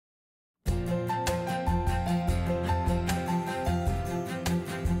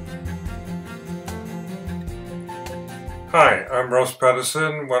Hi, I'm Ross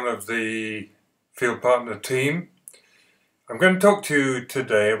Patterson, one of the FieldPartner team. I'm going to talk to you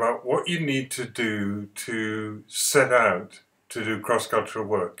today about what you need to do to set out to do cross-cultural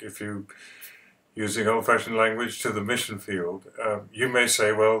work. If you're using old-fashioned language to the mission field, you may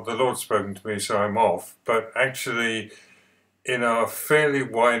say, well, the Lord's spoken to me, so I'm off. But actually, in our fairly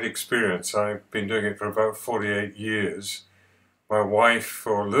wide experience, I've been doing it for about 48 years, my wife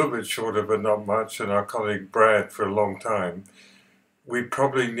for a little bit shorter but not much, and our colleague Brad for a long time, we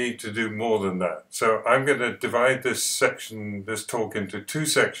probably need to do more than that. So I'm going to divide this talk into two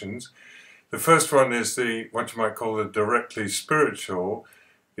sections. The first one is what you might call the directly spiritual.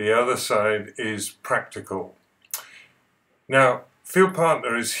 The other side is practical. Now,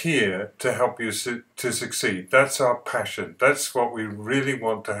 FieldPartner is here to help you to succeed. That's our passion. That's what we really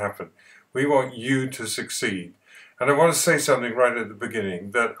want to happen. We want you to succeed. And I want to say something right at the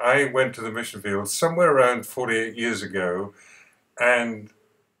beginning, that I went to the mission field somewhere around 48 years ago, and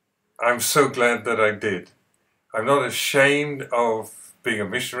I'm so glad that I did. I'm not ashamed of being a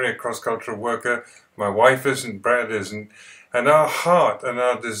missionary, a cross-cultural worker. My wife isn't, Brad isn't. And our heart and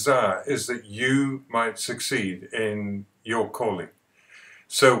our desire is that you might succeed in your calling.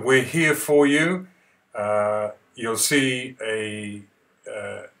 So we're here for you. You'll see a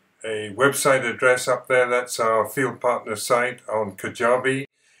website address up there. That's our FieldPartner site on Kajabi.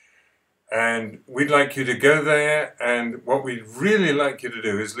 And we'd like you to go there, and what we'd really like you to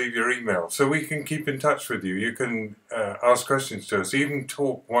do is leave your email so we can keep in touch with you. You can ask questions to us, even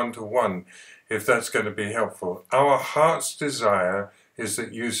talk one-to-one if that's going to be helpful. Our heart's desire is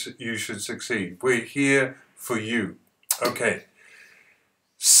that you should succeed. We're here for you. Okay,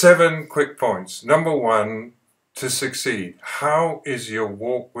 7 quick points. Number 1, to succeed. How is your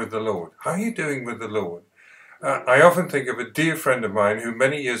walk with the Lord? How are you doing with the Lord? I often think of a dear friend of mine who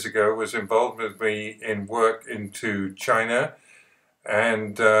many years ago was involved with me in work into China,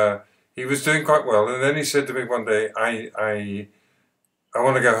 and he was doing quite well. And then he said to me one day, I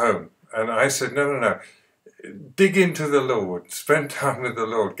want to go home. And I said, no. Dig into the Lord, spend time with the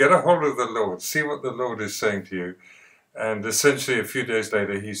Lord, get a hold of the Lord, see what the Lord is saying to you. And essentially a few days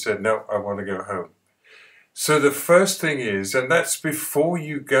later he said, no, I want to go home. So the first thing is, and that's before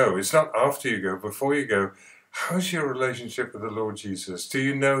you go, it's not after you go, before you go, how's your relationship with the Lord Jesus? Do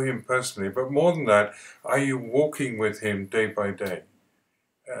you know him personally? But more than that, are you walking with him day by day?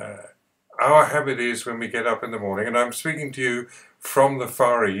 Our habit is when we get up in the morning, and I'm speaking to you from the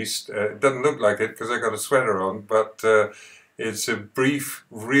Far East. It doesn't look like it because I got a sweater on, but it's a brief,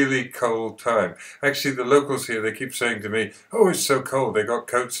 really cold time. Actually, the locals here, they keep saying to me, oh, it's so cold, they got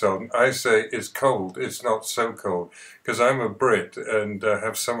coats on. I say, it's cold, it's not so cold, because I'm a Brit and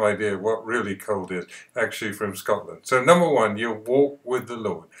have some idea what really cold is, actually from Scotland. So number 1, you walk with the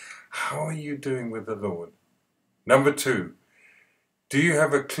Lord. How are you doing with the Lord? Number 2, do you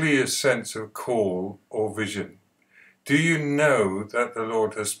have a clear sense of call or vision? Do you know that the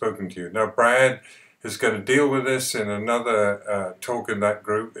Lord has spoken to you? Now, Brad is going to deal with this in another talk in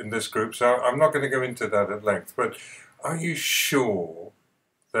this group, so I'm not going to go into that at length. But are you sure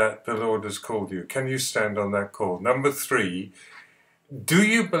that the Lord has called you? Can you stand on that call? Number 3, do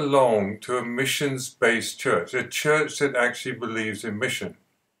you belong to a missions-based church, a church that actually believes in mission?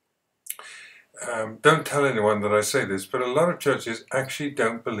 Don't tell anyone that I say this, but a lot of churches actually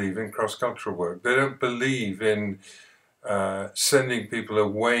don't believe in cross-cultural work. They don't believe in sending people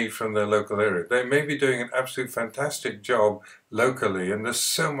away from their local area. They may be doing an absolute fantastic job locally, and there's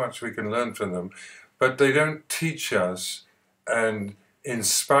so much we can learn from them, but they don't teach us and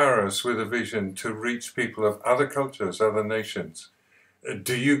inspire us with a vision to reach people of other cultures, other nations.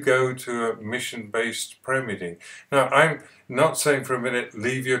 Do you go to a mission-based prayer meeting? Now, I'm not saying for a minute,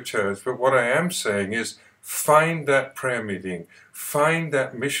 leave your church, but what I am saying is find that prayer meeting, find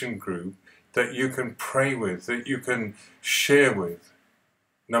that mission group that you can pray with, that you can share with.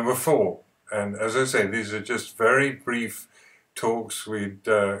 Number 4, and as I say, these are just very brief talks. We'd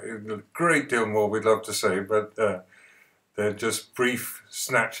a great deal more we'd love to say, but they're just brief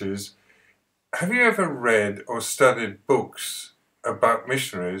snatches. Have you ever read or studied books about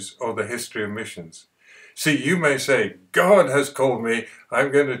missionaries or the history of missions? See, you may say, God has called me,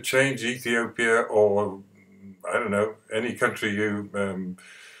 I'm going to change Ethiopia, or I don't know, any country you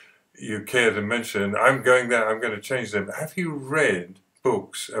care to mention. I'm going there, I'm going to change them. Have you read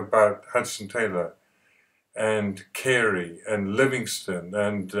books about Hudson Taylor and Carey and Livingston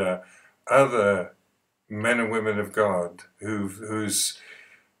and other men and women of God whose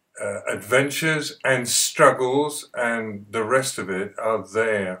adventures and struggles and the rest of it are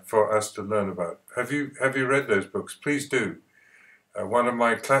there for us to learn about? Have you read those books? Please do. One of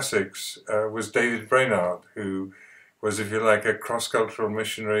my classics was David Brainerd, who was, if you like, a cross-cultural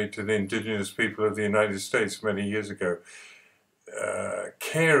missionary to the indigenous people of the United States many years ago.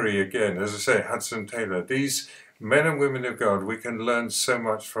 Carey, again, as I say, Hudson Taylor, these men and women of God, we can learn so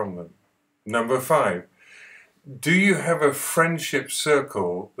much from them. Number 5, do you have a friendship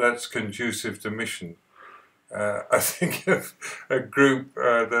circle that's conducive to mission? I think of a group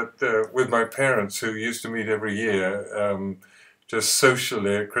with my parents who used to meet every year, just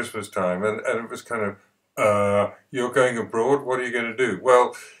socially at Christmas time, and it was kind of, you're going abroad, what are you going to do?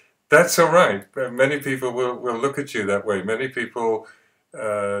 Well, that's all right. Many people will look at you that way. Many people,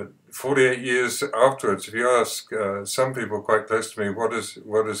 48 years afterwards, if you ask some people quite close to me, what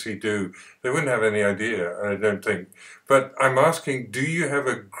does he do? They wouldn't have any idea, I don't think. But I'm asking, do you have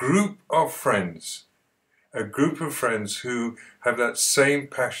a group of friends? A group of friends who have that same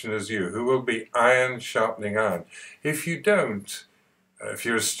passion as you, who will be iron sharpening iron. If you don't, if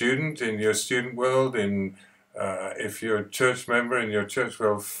you're a student in your student world, if you're a church member in your church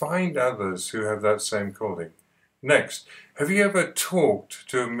world, find others who have that same calling. Next, have you ever talked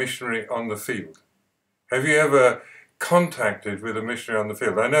to a missionary on the field? Have you ever contacted with a missionary on the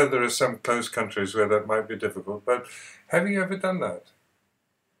field? I know there are some close countries where that might be difficult, but have you ever done that?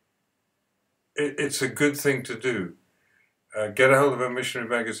 It's a good thing to do. Get a hold of a missionary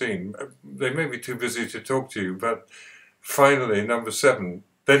magazine. They may be too busy to talk to you, but finally, number 7,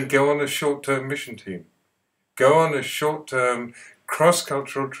 then go on a short-term mission team. Go on a short-term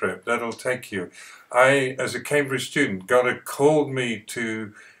cross-cultural trip that'll take you. I, as a Cambridge student, God called me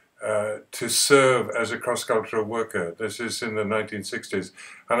to serve as a cross-cultural worker. This is in the 1960s.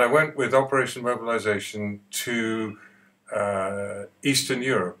 And I went with Operation Mobilization to Eastern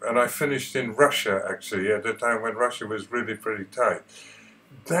Europe, and I finished in Russia, actually, at a time when Russia was really pretty tight.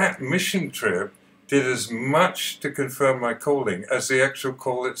 That mission trip did as much to confirm my calling as the actual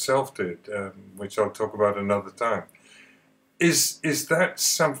call itself did, which I'll talk about another time. Is that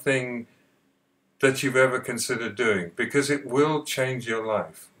something that you've ever considered doing? Because it will change your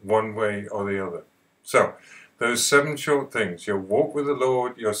life, one way or the other. So, those 7 short things: your walk with the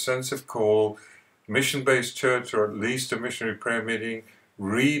Lord, your sense of call, mission-based church, or at least a missionary prayer meeting,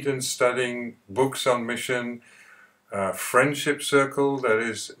 read and studying books on mission, friendship circle that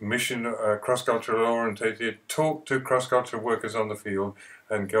is mission cross-cultural orientated, talk to cross-cultural workers on the field,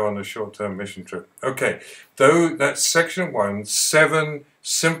 and go on a short-term mission trip. Okay, that's section 1, 7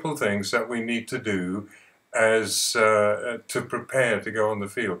 simple things that we need to do as to prepare to go on the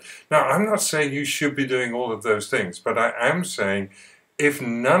field. Now, I'm not saying you should be doing all of those things, but I am saying if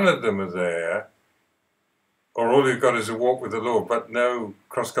none of them are there, or all you've got is a walk with the Lord, but no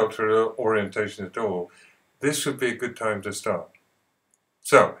cross-cultural orientation at all, this would be a good time to start.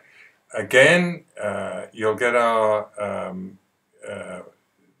 So, again, you'll get our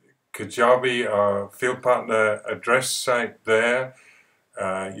Kajabi, our FieldPartner address site there.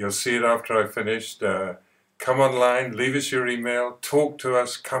 You'll see it after I've finished. Come online, leave us your email, talk to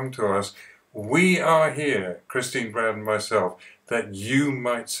us, come to us. We are here, Christine, Brad, and myself, that you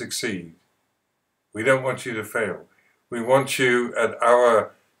might succeed. We don't want you to fail. We want you at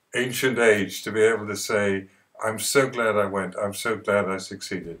our ancient age to be able to say, I'm so glad I went. I'm so glad I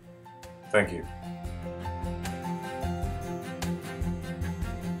succeeded. Thank you.